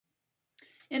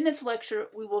In this lecture,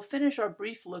 we will finish our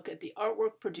brief look at the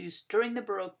artwork produced during the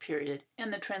Baroque period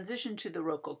and the transition to the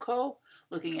Rococo,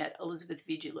 looking at Elizabeth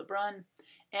Vigée Le Brun,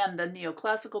 and the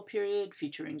Neoclassical period,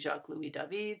 featuring Jacques-Louis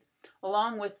David,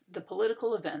 along with the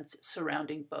political events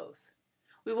surrounding both.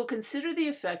 We will consider the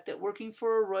effect that working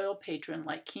for a royal patron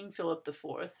like King Philip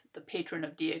IV, the patron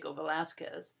of Diego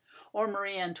Velázquez, or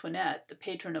Marie Antoinette, the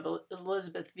patron of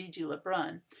Elizabeth Vigée Le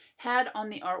Brun, had on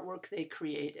the artwork they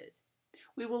created.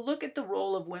 We will look at the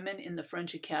role of women in the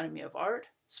French Academy of Art.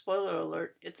 Spoiler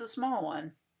alert, it's a small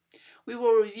one. We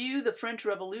will review the French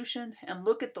Revolution and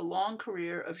look at the long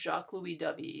career of Jacques-Louis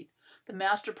David, the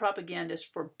master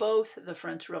propagandist for both the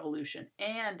French Revolution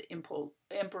and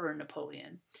Emperor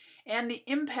Napoleon, and the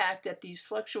impact that these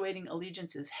fluctuating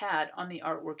allegiances had on the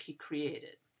artwork he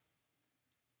created.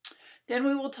 Then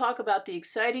we will talk about the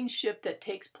exciting shift that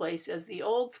takes place as the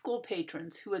old school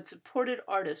patrons who had supported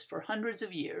artists for hundreds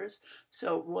of years,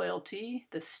 so royalty,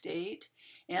 the state,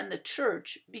 and the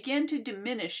church, began to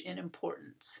diminish in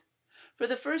importance. For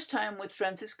the first time with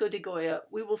Francisco de Goya,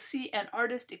 we will see an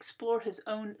artist explore his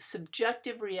own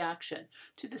subjective reaction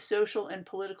to the social and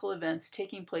political events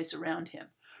taking place around him,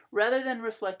 rather than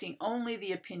reflecting only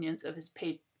the opinions of his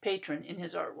patron in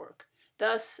his artwork,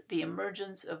 thus the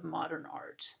emergence of modern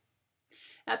art.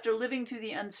 After living through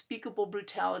the unspeakable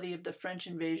brutality of the French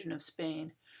invasion of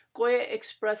Spain, Goya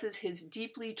expresses his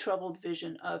deeply troubled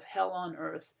vision of hell on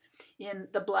earth in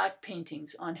the black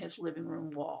paintings on his living room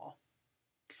wall.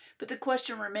 But the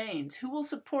question remains, who will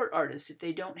support artists if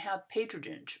they don't have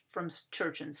patronage from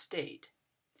church and state?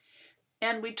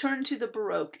 And we turn to the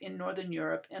Baroque in Northern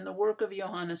Europe and the work of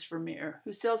Johannes Vermeer,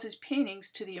 who sells his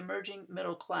paintings to the emerging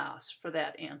middle class for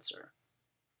that answer.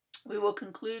 We will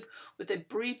conclude with a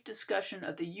brief discussion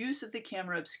of the use of the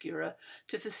camera obscura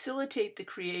to facilitate the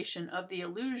creation of the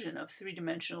illusion of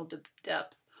three-dimensional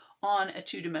depth on a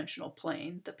two-dimensional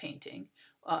plane, the painting,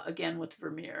 again with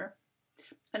Vermeer.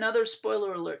 Another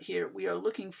spoiler alert here, we are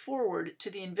looking forward to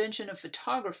the invention of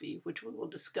photography, which we will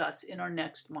discuss in our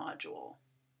next module.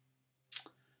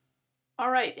 All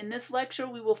right, in this lecture,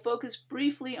 we will focus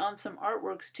briefly on some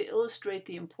artworks to illustrate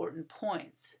the important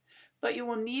points. But you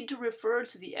will need to refer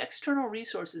to the external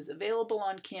resources available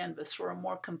on Canvas for a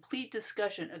more complete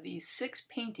discussion of these 6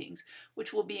 paintings,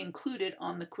 which will be included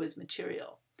on the quiz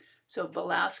material. So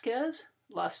Velázquez,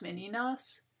 Las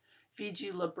Meninas,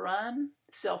 Vigée Le Brun,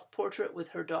 Self-Portrait with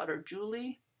her daughter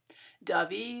Julie,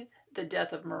 David, The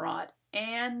Death of Marat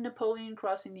and Napoleon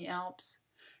Crossing the Alps,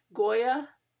 Goya,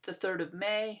 The 3rd of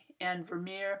May, and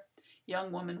Vermeer,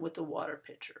 Young Woman with a Water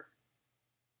Pitcher.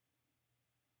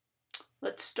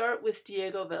 Let's start with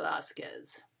Diego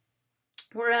Velázquez.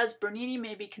 Whereas Bernini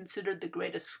may be considered the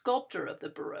greatest sculptor of the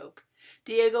Baroque,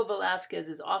 Diego Velázquez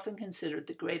is often considered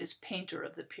the greatest painter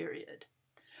of the period.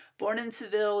 Born in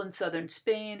Seville in southern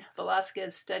Spain,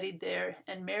 Velázquez studied there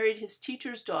and married his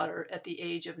teacher's daughter at the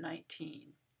age of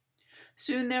 19.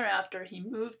 Soon thereafter, he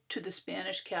moved to the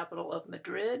Spanish capital of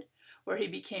Madrid, where he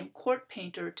became court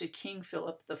painter to King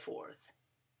Philip IV.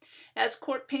 As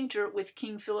court painter with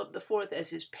King Philip IV as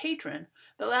his patron,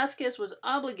 Velázquez was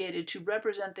obligated to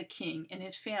represent the king and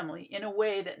his family in a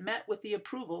way that met with the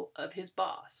approval of his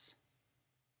boss.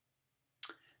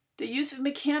 The use of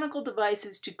mechanical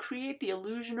devices to create the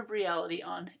illusion of reality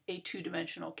on a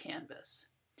two-dimensional canvas.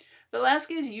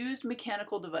 Velázquez used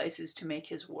mechanical devices to make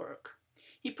his work.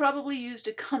 He probably used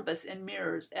a compass and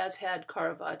mirrors, as had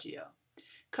Caravaggio.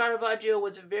 Caravaggio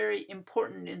was a very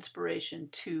important inspiration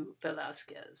to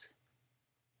Velázquez.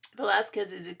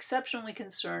 Velázquez is exceptionally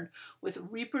concerned with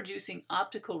reproducing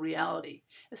optical reality,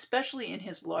 especially in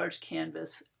his large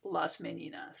canvas, Las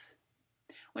Meninas.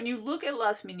 When you look at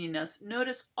Las Meninas,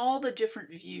 notice all the different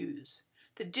views,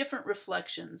 the different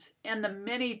reflections, and the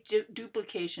many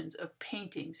duplications of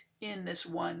paintings in this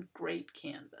one great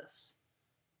canvas.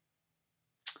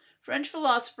 French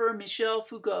philosopher Michel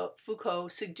Foucault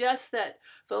suggests that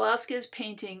Velázquez's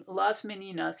painting Las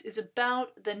Meninas is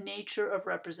about the nature of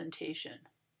representation.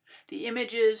 The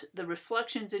images, the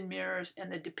reflections in mirrors,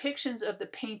 and the depictions of the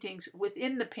paintings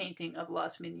within the painting of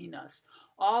Las Meninas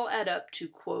all add up to,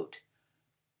 quote,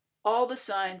 all the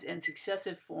signs and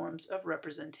successive forms of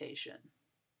representation.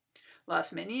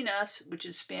 Las Meninas, which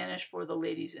is Spanish for the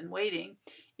ladies in waiting,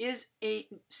 is a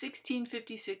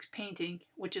 1656 painting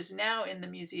which is now in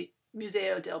the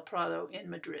Museo del Prado in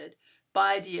Madrid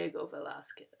by Diego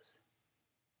Velázquez.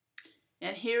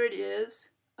 And here it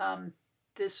is,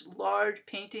 this large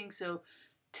painting, so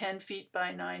 10 feet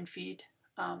by 9 feet,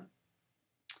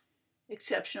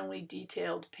 exceptionally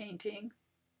detailed painting.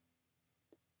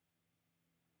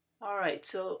 All right,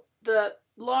 so the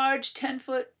large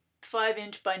 10-foot,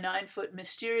 5-inch by 9-foot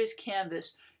mysterious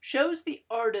canvas shows the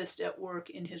artist at work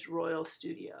in his royal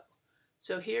studio.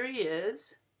 So here he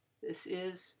is. This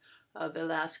is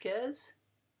Velázquez.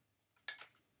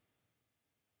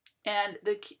 And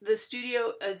the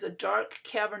studio is a dark,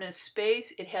 cavernous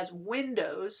space. It has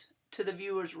windows to the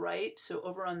viewer's right. So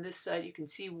over on this side, you can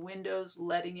see windows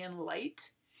letting in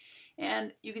light.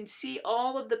 And you can see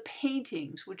all of the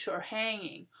paintings which are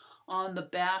hanging on the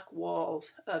back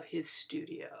walls of his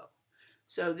studio.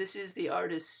 So this is the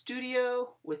artist's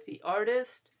studio with the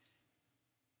artist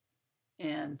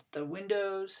and the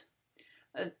windows.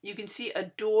 You can see a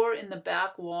door in the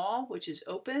back wall which is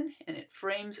open, and it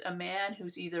frames a man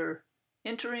who's either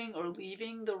entering or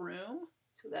leaving the room.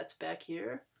 So that's back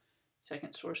here,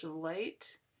 second source of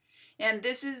light. And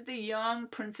this is the young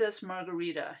Princess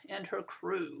Margarita and her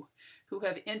crew who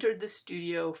have entered the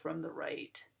studio from the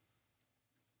right.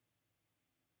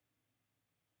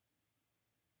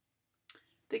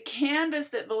 The canvas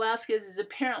that Velázquez is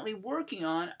apparently working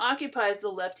on occupies the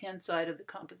left-hand side of the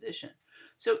composition.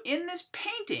 So in this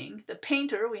painting, the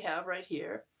painter we have right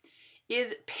here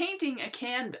is painting a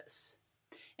canvas.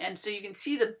 And so you can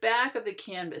see the back of the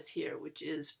canvas here, which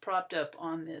is propped up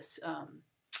on this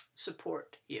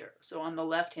support here, so on the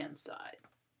left-hand side.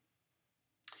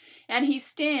 And he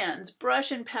stands,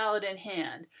 brush and palette in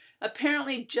hand,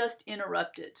 apparently just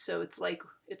interrupted. So it's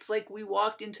like we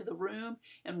walked into the room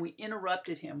and we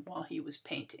interrupted him while he was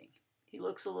painting. He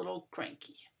looks a little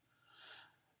cranky.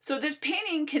 So this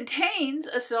painting contains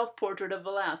a self-portrait of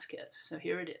Velázquez. So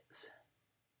here it is.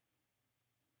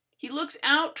 He looks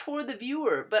out toward the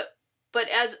viewer, but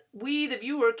as we, the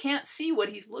viewer, can't see what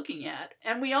he's looking at,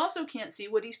 and we also can't see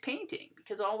what he's painting,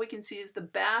 because all we can see is the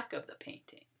back of the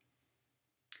painting.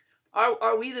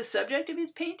 Are we the subject of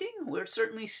his painting? We're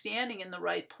certainly standing in the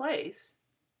right place.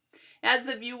 As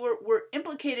the viewer, we're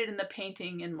implicated in the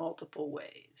painting in multiple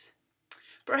ways.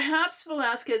 Perhaps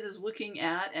Velázquez is looking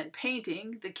at and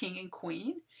painting the king and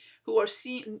queen, who are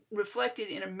seen reflected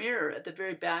in a mirror at the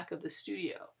very back of the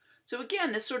studio. So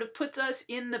again, this sort of puts us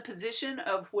in the position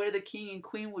of where the king and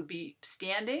queen would be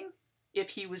standing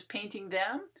if he was painting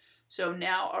them. So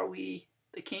now, are we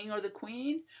the king or the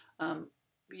queen?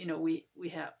 You know,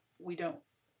 we don't.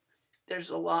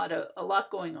 There's a lot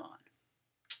going on.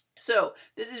 So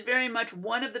this is very much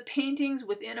one of the paintings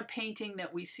within a painting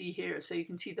that we see here. So you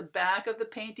can see the back of the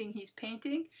painting he's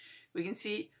painting. We can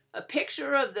see a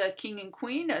picture of the king and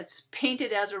queen. It's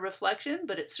painted as a reflection,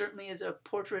 but it certainly is a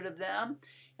portrait of them.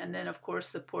 And then, of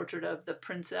course, the portrait of the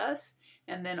princess.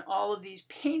 And then all of these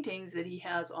paintings that he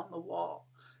has on the wall.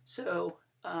 So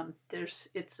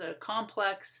it's a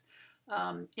complex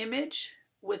image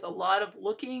with a lot of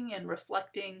looking and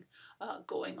reflecting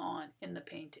going on in the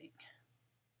painting.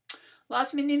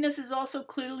 Las Meninas is also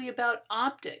clearly about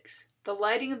optics. The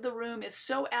lighting of the room is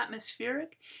so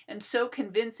atmospheric and so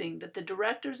convincing that the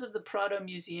directors of the Prado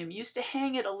Museum used to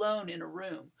hang it alone in a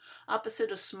room,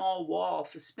 opposite a small wall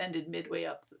suspended midway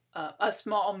up, a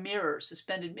small mirror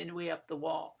suspended midway up the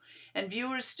wall. And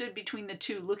viewers stood between the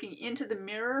two, looking into the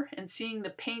mirror and seeing the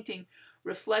painting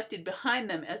reflected behind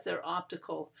them as their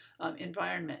optical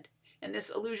environment. And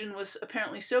this illusion was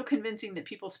apparently so convincing that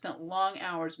people spent long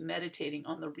hours meditating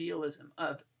on the realism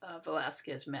of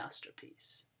Velázquez's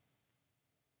masterpiece.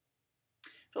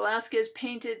 Velázquez's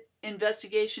painted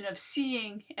investigation of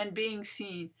seeing and being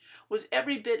seen was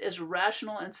every bit as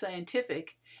rational and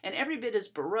scientific, and every bit as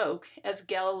Baroque as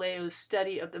Galileo's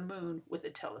study of the moon with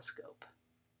a telescope.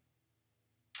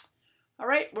 All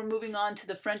right, we're moving on to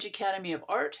the French Academy of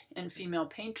Art and Female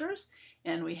Painters,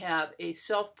 and we have a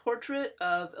self-portrait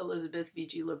of Elizabeth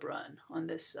Vigée Le Brun on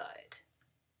this side.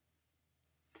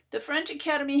 The French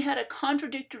Academy had a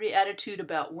contradictory attitude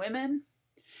about women.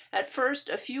 At first,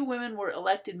 a few women were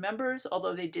elected members,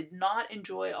 although they did not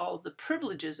enjoy all of the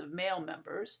privileges of male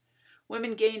members.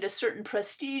 Women gained a certain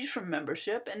prestige from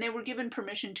membership, and they were given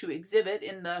permission to exhibit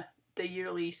in the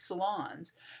yearly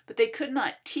salons, but they could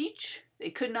not teach, they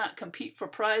could not compete for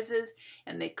prizes,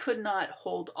 and they could not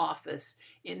hold office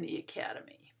in the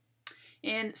Academy.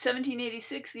 In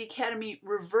 1786, the Academy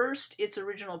reversed its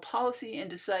original policy and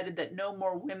decided that no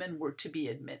more women were to be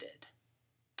admitted.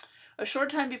 A short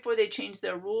time before they changed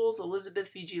their rules,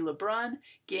 Elizabeth Vigée Le Brun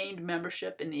gained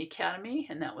membership in the Academy,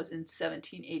 and that was in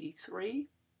 1783.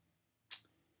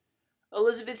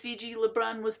 Elizabeth Vigée Le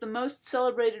Brun was the most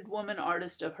celebrated woman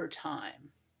artist of her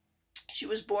time. She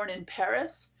was born in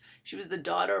Paris. She was the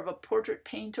daughter of a portrait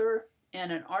painter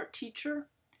and an art teacher.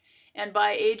 And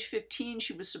by age 15,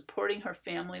 she was supporting her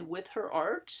family with her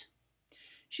art.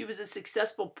 She was a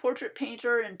successful portrait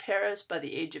painter in Paris by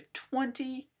the age of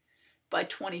 20. By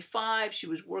 25, she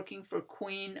was working for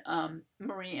Queen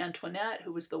Marie Antoinette,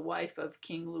 who was the wife of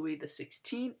King Louis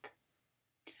XVI.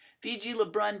 Vigée Le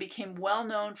Brun became well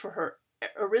known for her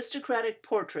aristocratic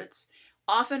portraits,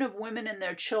 often of women and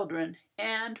their children,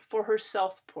 and for her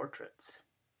self-portraits.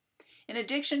 In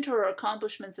addition to her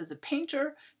accomplishments as a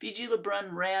painter, Vigée Le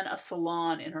Brun ran a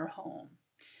salon in her home.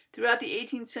 Throughout the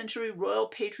 18th century, royal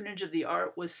patronage of the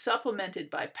art was supplemented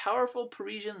by powerful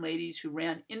Parisian ladies who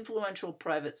ran influential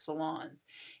private salons,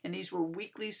 and these were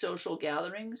weekly social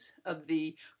gatherings of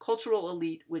the cultural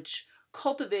elite which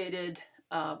cultivated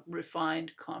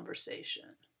refined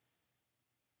conversation.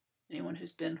 Anyone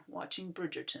who's been watching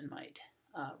Bridgerton might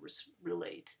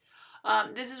relate.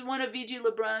 This is one of Vigée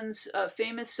Le Brun's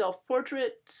famous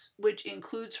self-portraits, which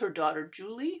includes her daughter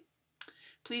Julie.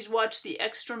 Please watch the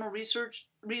external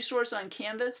resource on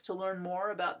Canvas to learn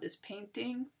more about this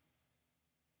painting.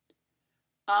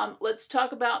 Let's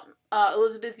talk about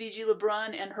Elizabeth Vigée Le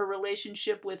Brun and her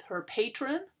relationship with her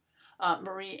patron,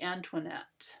 Marie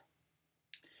Antoinette.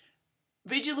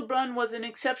 Vigée Le Brun was an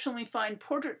exceptionally fine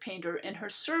portrait painter, and her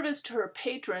service to her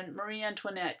patron, Marie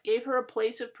Antoinette, gave her a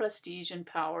place of prestige and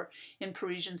power in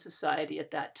Parisian society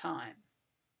at that time.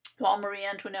 While Marie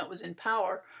Antoinette was in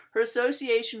power, her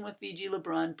association with Vigée Le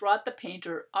Brun brought the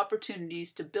painter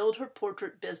opportunities to build her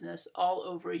portrait business all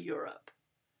over Europe.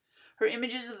 Her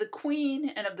images of the Queen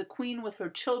and of the Queen with her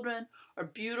children are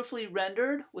beautifully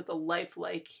rendered with a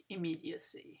lifelike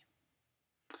immediacy.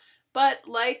 But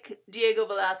like Diego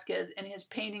Velázquez and his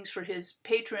paintings for his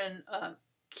patron,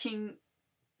 King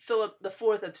Philip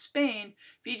IV of Spain,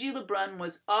 Vigée Le Brun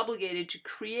was obligated to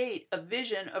create a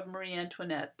vision of Marie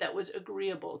Antoinette that was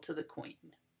agreeable to the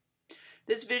Queen.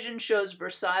 This vision shows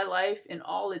Versailles life in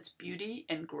all its beauty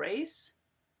and grace.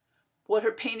 What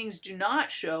her paintings do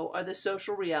not show are the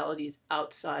social realities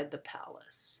outside the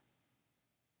palace.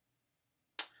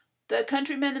 The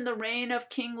countrymen in the reign of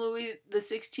King Louis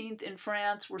XVI in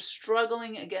France were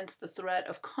struggling against the threat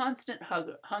of constant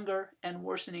hunger and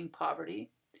worsening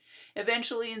poverty.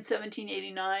 Eventually, in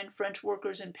 1789, French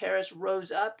workers in Paris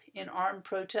rose up in armed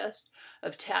protest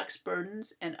of tax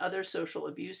burdens and other social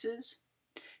abuses.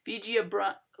 Vigée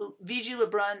Le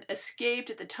Brun escaped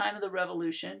at the time of the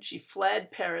Revolution. She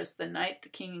fled Paris the night the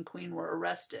King and Queen were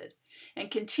arrested, and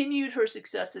continued her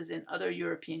successes in other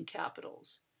European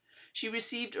capitals. She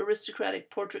received aristocratic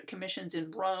portrait commissions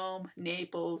in Rome,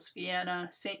 Naples, Vienna,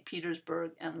 St.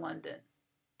 Petersburg, and London.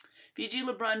 Vigée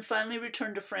Le Brun finally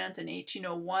returned to France in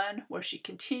 1801, where she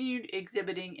continued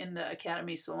exhibiting in the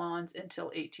Academy salons until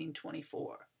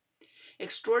 1824.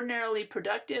 Extraordinarily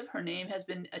productive, her name has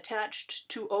been attached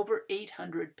to over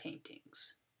 800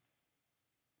 paintings.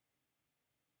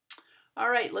 All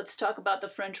right, let's talk about the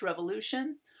French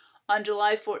Revolution. On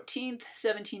July 14,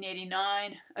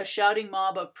 1789, a shouting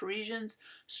mob of Parisians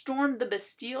stormed the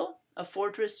Bastille, a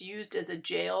fortress used as a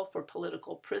jail for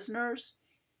political prisoners.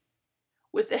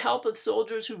 With the help of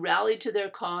soldiers who rallied to their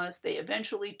cause, they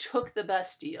eventually took the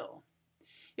Bastille.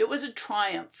 It was a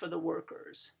triumph for the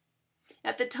workers.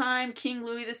 At the time, King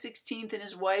Louis XVI and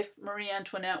his wife Marie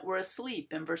Antoinette were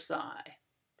asleep in Versailles.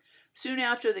 Soon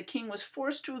after, the king was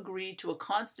forced to agree to a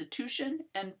constitution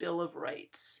and Bill of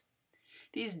Rights.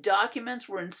 These documents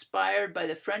were inspired by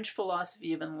the French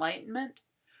philosophy of enlightenment,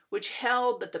 which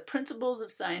held that the principles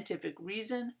of scientific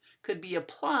reason could be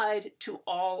applied to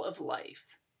all of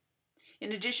life.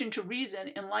 In addition to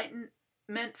reason,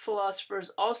 Enlightenment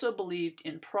philosophers also believed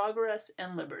in progress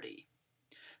and liberty.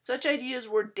 Such ideas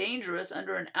were dangerous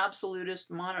under an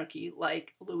absolutist monarchy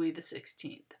like Louis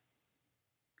XVI.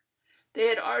 They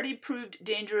had already proved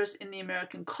dangerous in the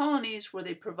American colonies, where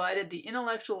they provided the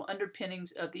intellectual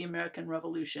underpinnings of the American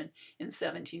Revolution in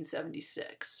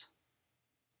 1776.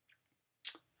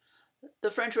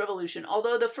 The French Revolution.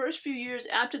 Although the first few years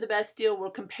after the Bastille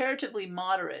were comparatively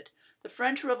moderate, the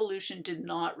French Revolution did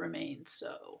not remain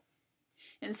so.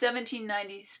 In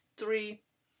 1793,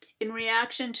 in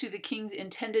reaction to the king's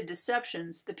intended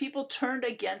deceptions, the people turned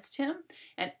against him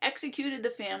and executed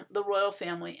the royal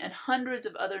family and hundreds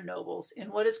of other nobles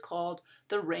in what is called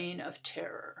the Reign of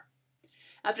Terror.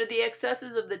 After the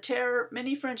excesses of the terror,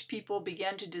 many French people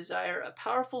began to desire a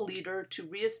powerful leader to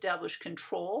reestablish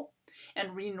control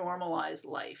and renormalize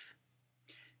life.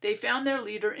 They found their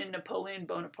leader in Napoleon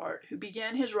Bonaparte, who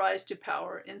began his rise to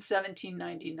power in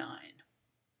 1799.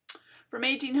 From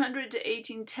 1800 to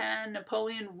 1810,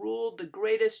 Napoleon ruled the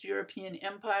greatest European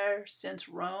empire since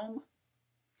Rome,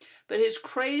 but his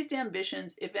crazed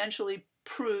ambitions eventually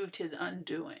proved his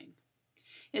undoing.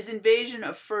 His invasion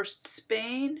of first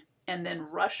Spain and then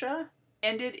Russia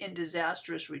ended in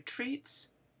disastrous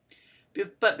retreats,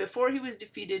 but before he was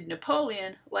defeated,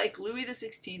 Napoleon, like Louis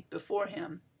XVI before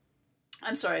him,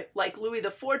 like Louis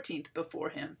XIV before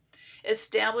him,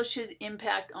 established his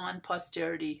impact on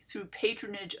posterity through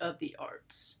patronage of the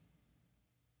arts.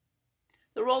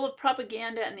 The role of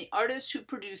propaganda and the artists who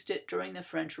produced it during the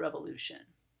French Revolution.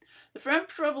 The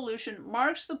French Revolution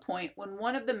marks the point when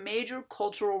one of the major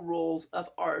cultural roles of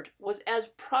art was as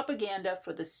propaganda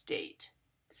for the state.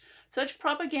 Such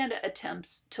propaganda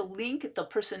attempts to link the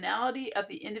personality of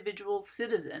the individual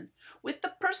citizen with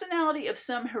the personality of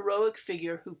some heroic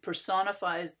figure who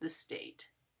personifies the state.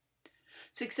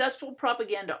 Successful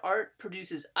propaganda art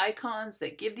produces icons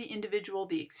that give the individual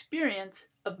the experience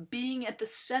of being at the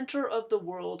center of the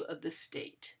world of the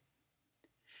state.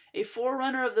 A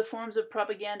forerunner of the forms of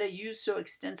propaganda used so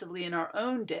extensively in our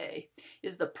own day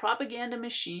is the propaganda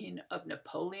machine of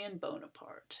Napoleon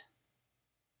Bonaparte.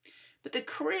 But the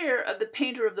career of the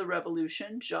painter of the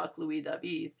Revolution, Jacques-Louis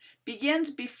David,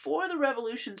 begins before the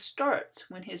Revolution starts,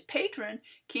 when his patron,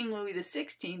 King Louis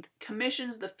XVI,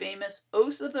 commissions the famous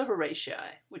Oath of the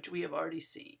Horatii, which we have already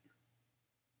seen.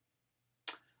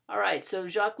 All right, so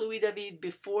Jacques-Louis David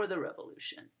before the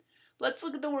Revolution. Let's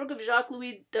look at the work of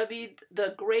Jacques-Louis David,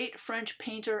 the great French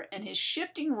painter, and his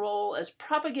shifting role as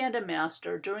propaganda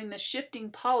master during the shifting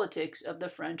politics of the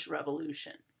French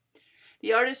Revolution.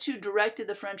 The artist who directed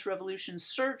the French Revolution's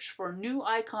search for new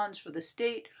icons for the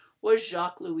state was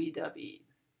Jacques-Louis David.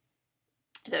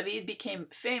 David became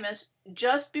famous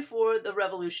just before the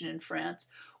Revolution in France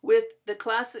with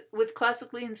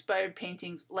classically inspired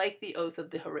paintings like the Oath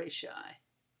of the Horatii.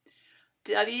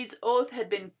 David's oath had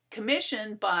been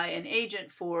commissioned by an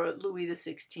agent for Louis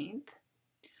XVI.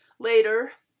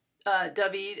 Later,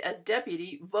 David, as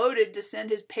deputy, voted to send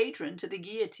his patron to the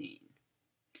guillotine.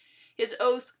 His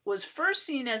oath was first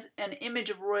seen as an image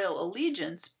of royal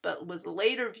allegiance, but was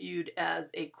later viewed as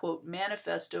a, quote,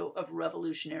 manifesto of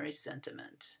revolutionary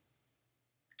sentiment.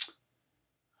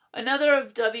 Another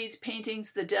of David's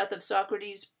paintings, The Death of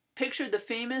Socrates, pictured the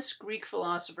famous Greek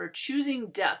philosopher choosing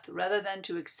death rather than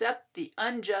to accept the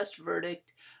unjust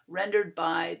verdict rendered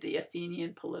by the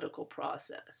Athenian political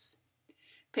process.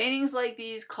 Paintings like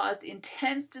these caused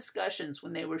intense discussions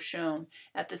when they were shown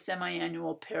at the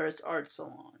semi-annual Paris art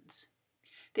salons.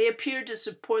 They appeared to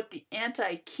support the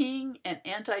anti-king and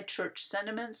anti-church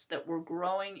sentiments that were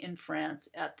growing in France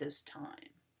at this time.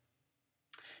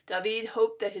 David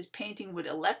hoped that his painting would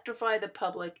electrify the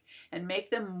public and make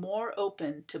them more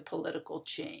open to political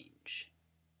change.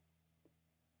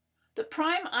 The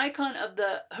prime icon of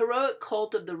the heroic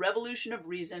cult of the Revolution of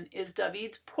Reason is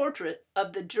David's portrait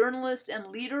of the journalist and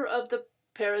leader of the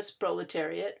Paris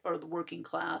proletariat, or the working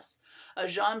class,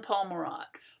 Jean-Paul Marat.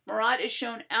 Marat is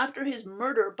shown after his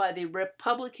murder by the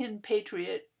Republican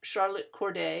patriot Charlotte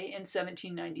Corday in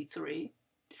 1793.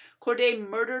 Corday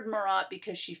murdered Marat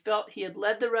because she felt he had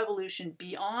led the revolution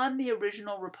beyond the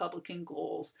original Republican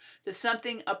goals to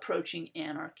something approaching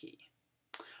anarchy.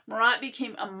 Marat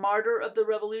became a martyr of the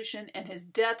revolution, and his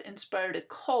death inspired a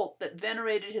cult that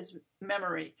venerated his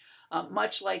memory,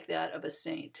 much like that of a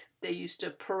saint. They used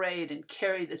to parade and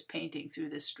carry this painting through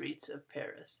the streets of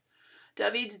Paris.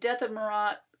 David's Death of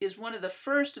Marat is one of the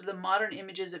first of the modern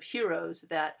images of heroes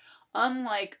that,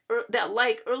 like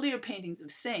earlier paintings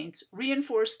of saints,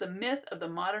 reinforce the myth of the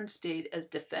modern state as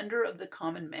defender of the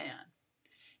common man.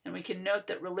 And we can note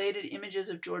that related images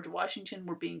of George Washington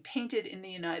were being painted in the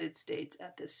United States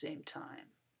at this same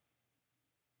time.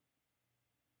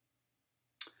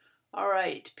 All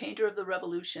right, painter of the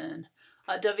Revolution.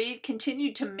 David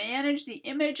continued to manage the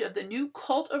image of the new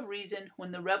cult of reason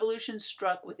when the revolution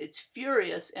struck with its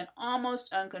furious and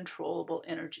almost uncontrollable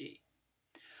energy.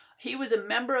 He was a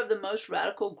member of the most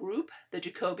radical group, the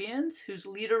Jacobians, whose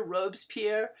leader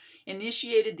Robespierre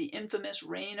initiated the infamous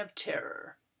Reign of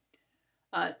Terror.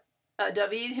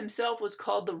 David himself was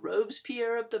called the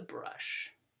Robespierre of the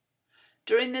brush.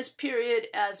 During this period,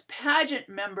 as pageant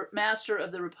master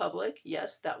of the Republic,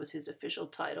 yes, that was his official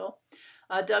title,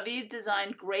 David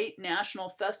designed great national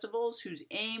festivals whose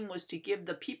aim was to give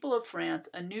the people of France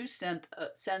a new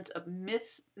sense of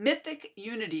mythic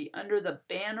unity under the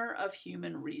banner of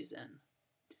human reason.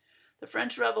 The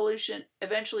French Revolution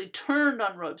eventually turned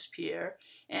on Robespierre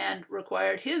and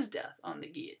required his death on the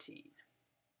guillotine.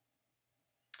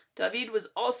 David was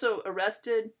also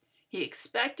arrested. He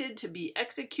expected to be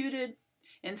executed.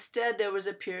 Instead, there was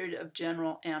a period of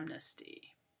general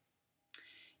amnesty.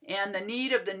 And the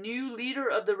need of the new leader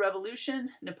of the revolution,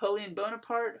 Napoleon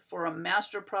Bonaparte, for a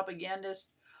master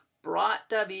propagandist brought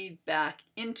David back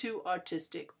into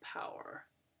artistic power.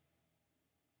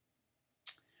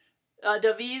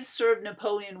 David served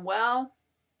Napoleon well.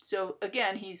 So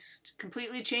again, he's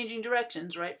completely changing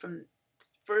directions, right?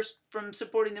 From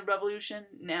supporting the revolution,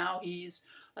 now he's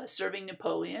serving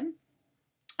Napoleon.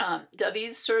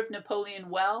 David served Napoleon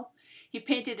well. He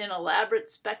painted an elaborate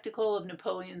spectacle of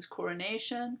Napoleon's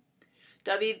coronation.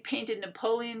 David painted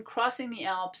Napoleon crossing the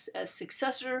Alps as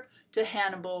successor to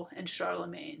Hannibal and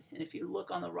Charlemagne. And if you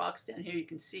look on the rocks down here, you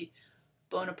can see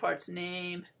Bonaparte's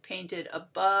name painted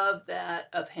above that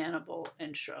of Hannibal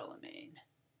and Charlemagne.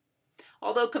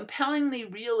 Although compellingly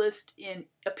realist in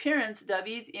appearance,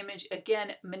 David's image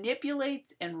again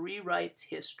manipulates and rewrites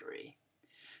history.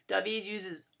 David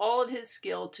uses all of his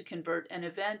skill to convert an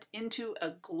event into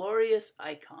a glorious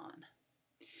icon.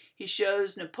 He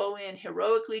shows Napoleon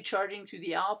heroically charging through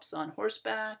the Alps on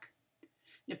horseback.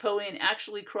 Napoleon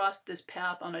actually crossed this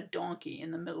path on a donkey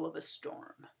in the middle of a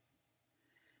storm.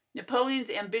 Napoleon's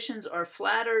ambitions are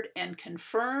flattered and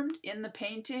confirmed in the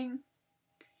painting,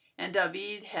 and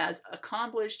David has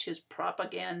accomplished his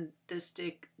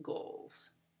propagandistic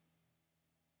goals.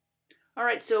 All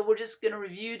right, so we're just going to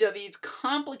review David's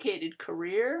complicated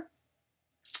career.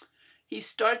 He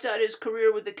starts out his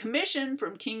career with a commission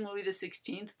from King Louis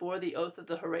XVI for the Oath of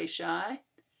the Horatii,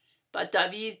 but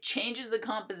David changes the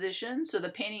composition so the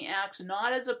painting acts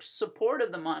not as a support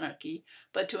of the monarchy,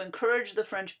 but to encourage the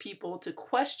French people to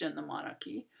question the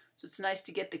monarchy. So it's nice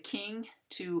to get the king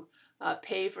to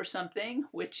pay for something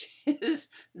which is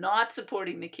not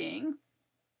supporting the king.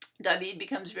 David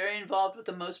becomes very involved with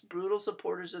the most brutal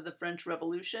supporters of the French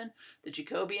Revolution, the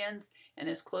Jacobians, and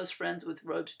is close friends with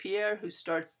Robespierre, who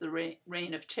starts the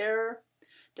Reign of Terror.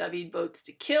 David votes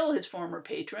to kill his former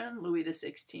patron, Louis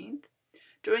XVI.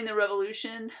 During the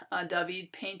Revolution,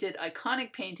 David painted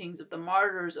iconic paintings of the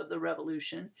martyrs of the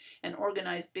Revolution and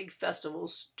organized big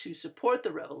festivals to support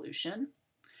the Revolution.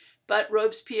 But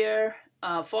Robespierre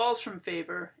falls from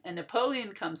favor, and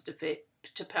Napoleon comes to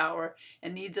power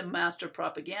and needs a master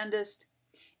propagandist,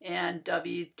 and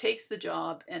David takes the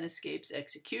job and escapes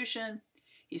execution.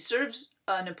 He serves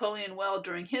Napoleon well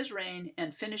during his reign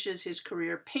and finishes his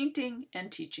career painting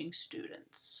and teaching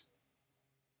students.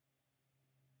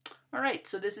 All right,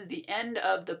 so this is the end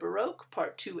of the Baroque,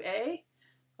 Part 2A.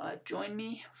 Join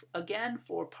me again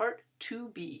for Part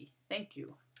 2B. Thank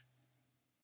you.